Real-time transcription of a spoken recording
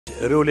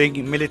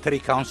Ruling military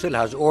council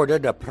has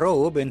ordered a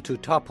probe into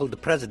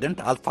toppled President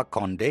Alpha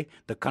Conde,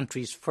 the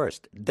country's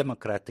first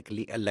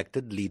democratically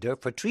elected leader,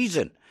 for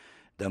treason.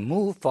 The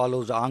move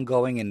follows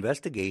ongoing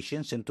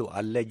investigations into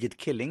alleged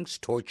killings,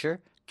 torture,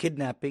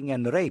 kidnapping,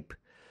 and rape.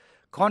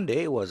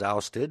 Conde was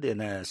ousted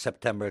in a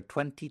September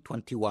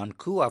 2021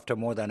 coup after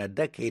more than a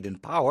decade in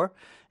power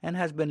and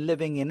has been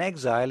living in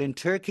exile in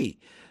Turkey.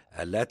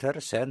 A letter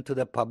sent to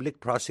the public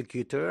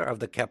prosecutor of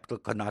the capital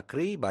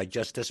Conakry by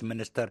Justice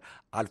Minister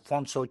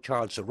Alfonso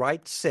Charles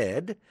Wright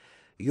said,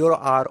 "You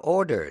are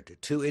ordered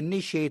to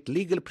initiate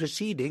legal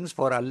proceedings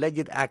for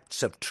alleged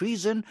acts of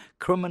treason,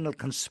 criminal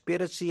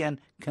conspiracy, and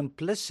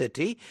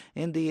complicity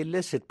in the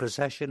illicit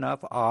possession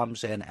of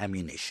arms and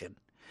ammunition."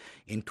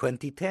 In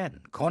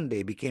 2010,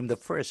 Conde became the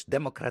first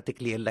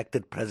democratically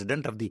elected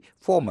president of the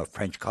former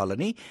French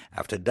colony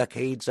after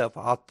decades of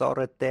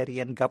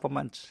authoritarian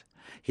governments.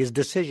 His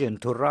decision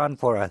to run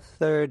for a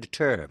third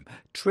term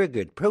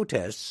triggered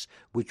protests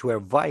which were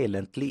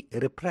violently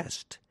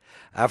repressed.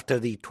 After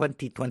the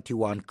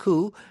 2021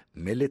 coup,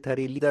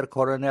 military leader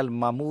Colonel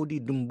Mamadi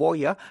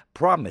Doumbouya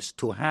promised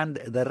to hand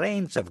the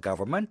reins of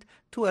government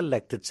to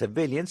elected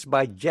civilians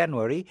by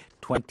January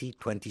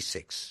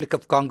 2026. The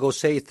Republic of Congo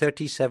say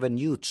 37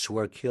 youths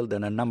were killed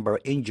and a number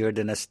injured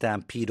in a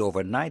stampede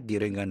overnight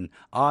during an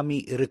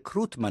army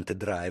recruitment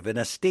drive in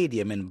a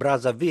stadium in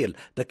Brazzaville,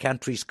 the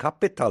country's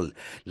capital.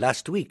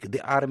 Last week,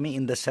 the army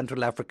in the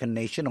Central African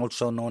nation,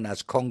 also known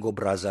as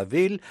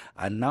Congo-Brazzaville,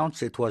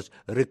 announced it was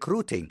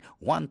recruiting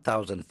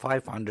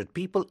 1,500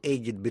 people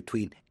aged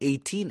between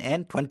 18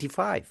 and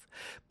 25.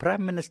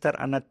 Prime Minister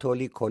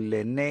Anatoly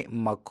Kolene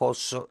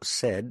Makosso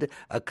said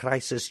a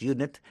crisis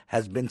unit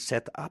has been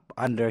set up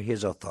under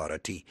his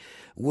authority.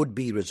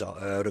 Would-be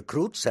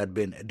recruits had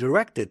been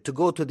directed to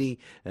go to the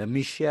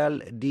Michel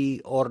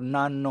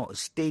d'Ornano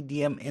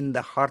Stadium in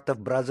the heart of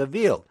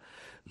Brazzaville.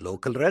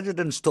 Local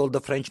residents told the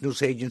French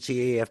news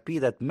agency AFP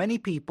that many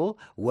people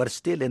were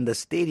still in the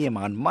stadium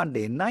on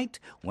Monday night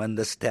when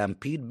the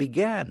stampede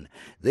began.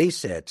 They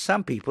said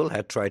some people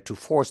had tried to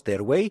force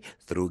their way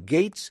through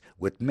gates,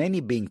 with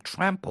many being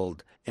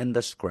trampled in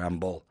the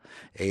scramble.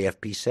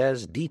 AFP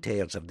says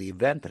details of the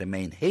event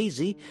remain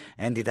hazy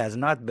and it has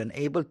not been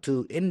able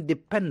to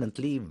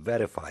independently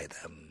verify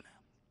them.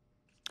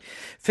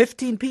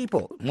 15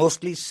 people,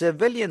 mostly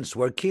civilians,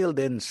 were killed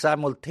in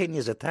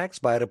simultaneous attacks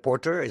by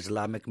reported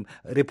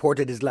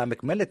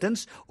Islamic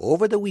militants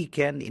over the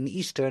weekend in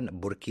eastern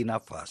Burkina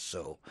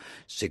Faso.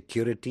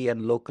 Security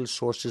and local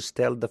sources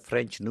tell the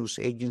French news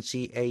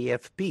agency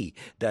AFP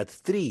that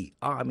 3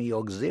 army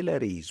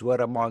auxiliaries were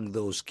among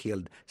those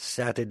killed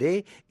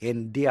Saturday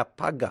in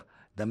Diapaga,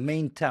 the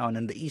main town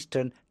in the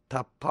eastern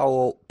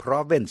Tapao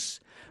province.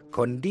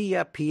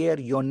 Kondia Pierre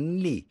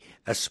Yonli,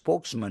 a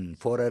spokesman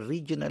for a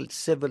regional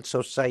civil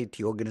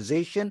society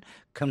organization,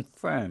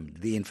 confirmed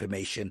the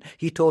information.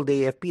 He told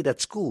AFP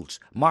that schools,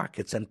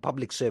 markets, and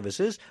public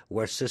services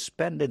were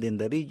suspended in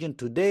the region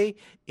today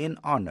in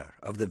honor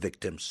of the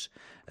victims.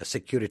 A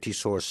security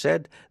source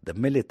said the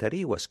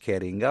military was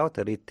carrying out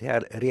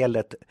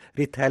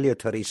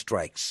retaliatory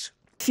strikes.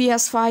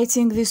 Fierce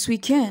fighting this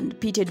weekend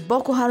pitted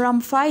Boko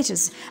Haram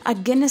fighters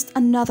against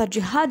another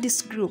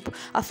jihadist group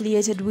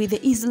affiliated with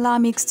the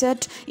Islamic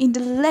State in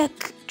the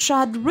Lake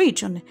Chad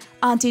region,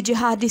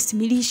 anti-jihadist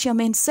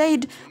militiamen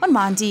said on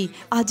Monday,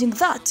 adding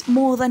that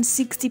more than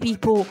 60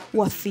 people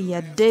were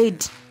feared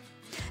dead.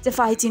 The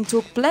fighting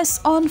took place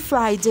on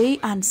Friday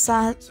and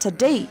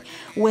Saturday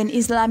when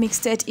Islamic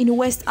State in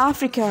West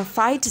Africa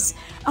fighters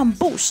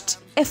ambushed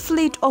a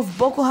fleet of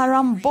Boko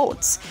Haram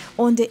boats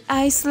on the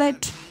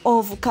islet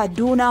of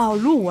Kaduna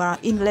Oluwa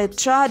in Lake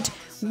Chad,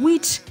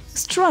 which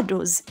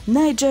straddles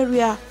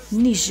Nigeria,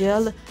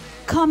 Niger,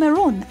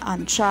 Cameroon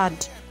and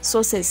Chad,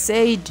 sources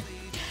said.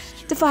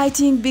 The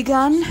fighting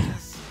began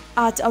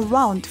at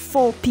around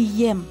 4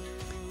 p.m.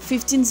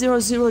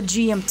 15:00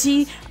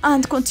 GMT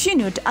and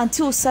continued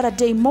until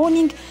Saturday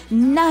morning.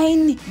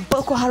 9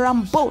 Boko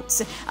Haram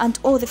boats and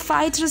all the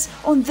fighters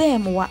on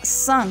them were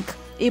sunk.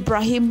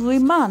 Ibrahim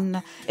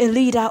Liman, a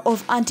leader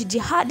of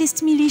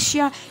anti-jihadist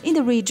militia in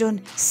the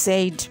region,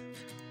 said.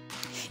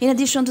 In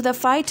addition to the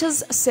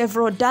fighters,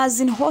 several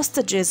dozen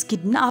hostages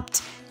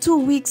kidnapped 2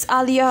 weeks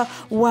earlier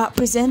were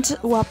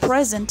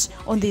present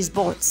on these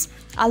boats.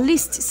 At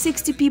least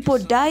 60 people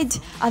died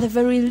at the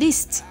very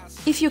least,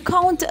 if you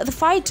count the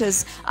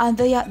fighters and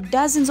their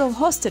dozens of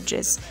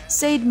hostages,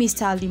 said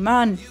Mr.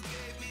 Liman.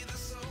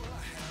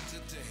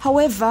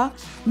 However,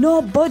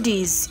 no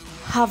bodies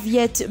have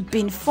yet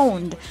been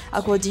found,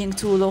 according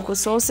to local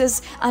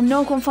sources, and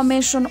no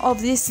confirmation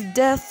of this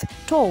death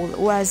toll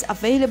was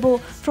available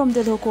from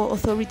the local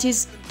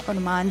authorities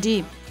on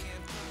Monday.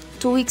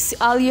 2 weeks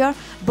earlier,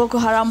 Boko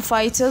Haram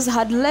fighters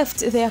had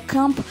left their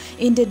camp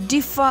in the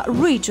Difa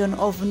region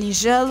of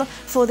Niger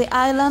for the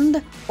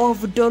island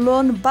of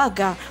Dolon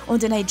Baga on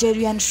the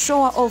Nigerian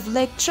shore of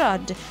Lake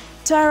Chad.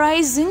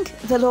 terrorizing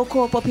the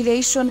local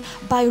population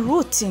by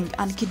looting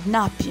and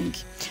kidnapping.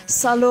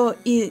 Salo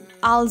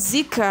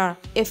Al-Zikr,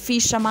 a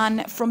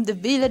fisherman from the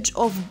village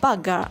of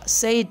Bagar,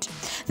 said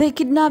they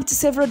kidnapped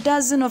several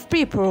dozen of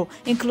people,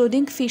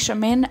 including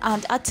fishermen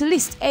and at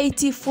least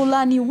 80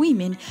 Fulani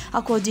women,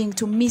 according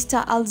to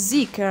Mr.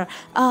 Al-Zikr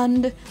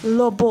and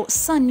Lobo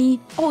Sani,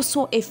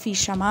 also a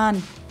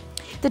fisherman.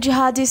 The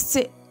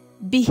jihadists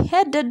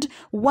beheaded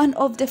one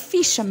of the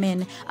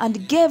fishermen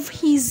and gave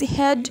his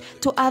head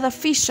to other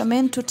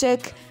fishermen to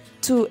take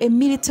to a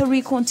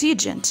military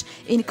contingent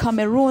in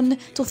Cameroon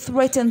to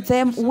threaten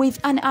them with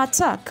an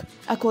attack,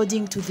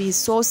 according to these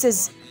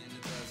sources.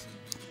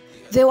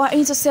 They were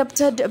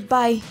intercepted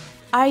by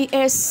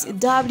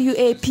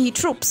ISWAP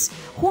troops,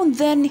 who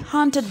then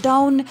hunted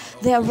down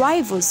their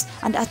rivals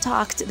and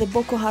attacked the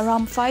Boko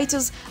Haram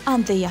fighters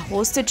and their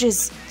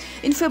hostages.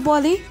 In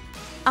February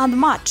and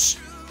March,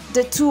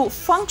 the two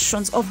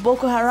factions of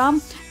Boko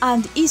Haram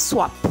and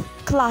ISWAP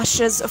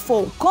clashes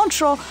for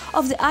control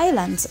of the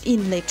islands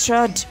in Lake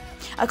Chad.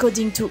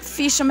 According to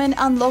fishermen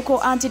and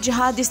local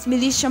anti-jihadist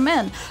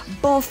militiamen,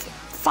 both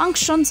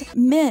factions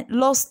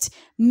lost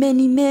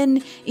many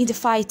men in the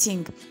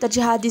fighting. The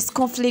jihadist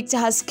conflict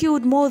has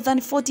killed more than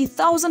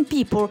 40,000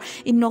 people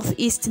in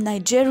northeast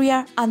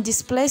Nigeria and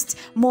displaced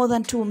more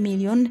than 2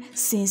 million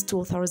since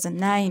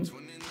 2009.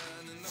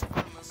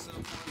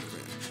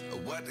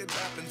 What did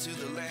happen to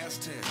the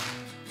last 10?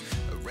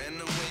 I ran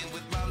away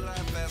with my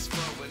life, fast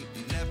forward,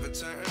 never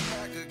turn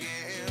back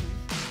again.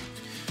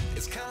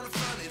 It's kind of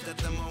funny that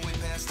the more we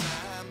pass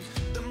time,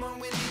 the more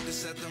we need to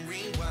set them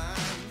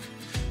rewind.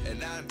 And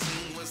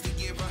 19 was the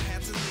year I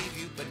had to leave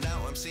you, but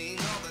now I'm seeing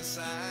all the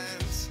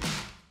signs.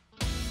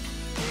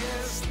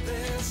 Is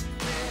this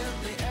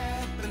really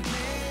happening?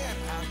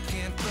 I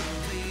can't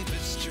believe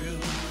it's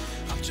true.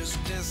 I'm just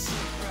as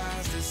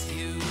surprised as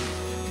you.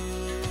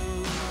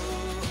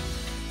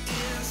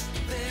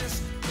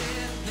 This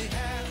really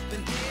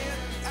happening?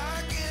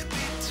 I can't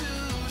be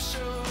too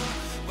sure,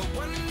 but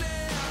one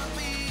day I'll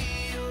be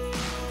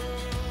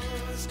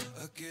yours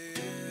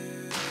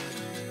again.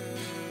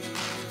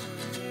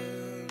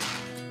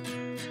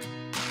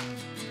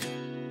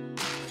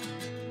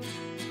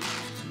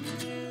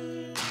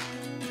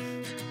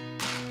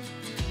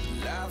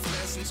 Life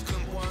lessons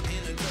come one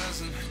in a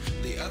dozen,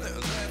 the other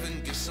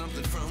 11 get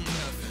something from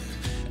nothing.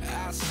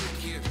 I sit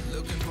here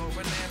looking for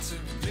an answer.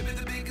 Maybe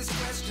the biggest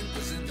question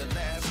was in the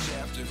last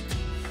chapter.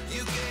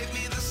 You gave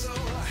me the soul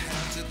I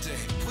have today.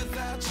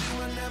 Without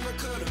you I never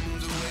could have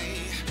moved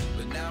away.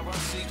 But now I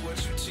seek what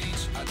you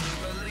teach. I do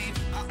believe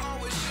I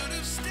always should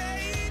have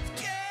stayed.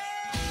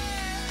 Yeah.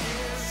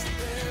 Is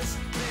this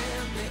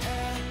really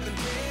happening?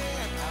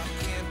 I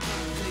can't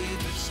believe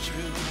it's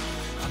true.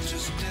 I'm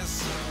just as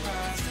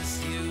surprised as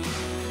you.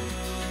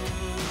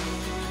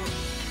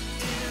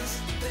 Is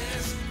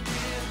this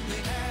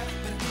really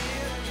happening?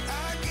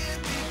 I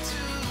can't be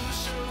too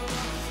sure,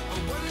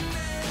 but one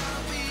day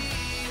I'll be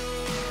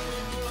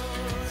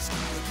yours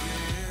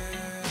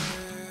again.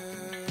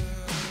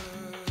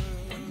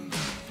 One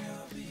day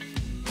I'll be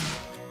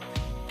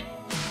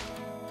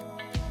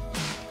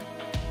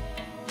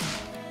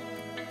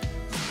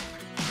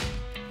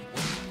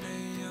One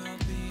day I'll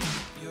be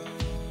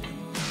yours.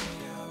 One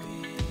day I'll be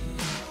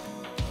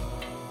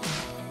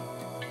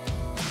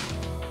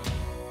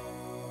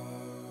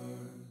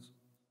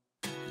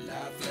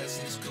Life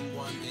lessons come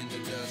one in a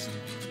dozen,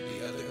 the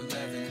other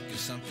 11 get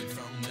something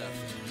from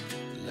nothing.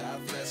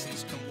 Life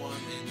lessons come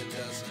one in a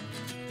dozen,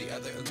 the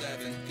other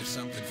 11 get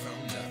something from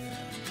nothing.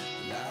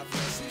 Life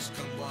lessons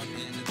come one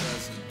in a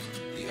dozen,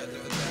 the other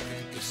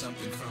 11 get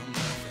something from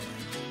nothing.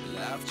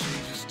 Life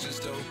changes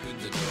just open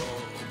the door.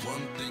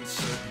 One thing's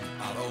certain,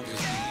 I'll always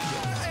be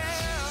yours.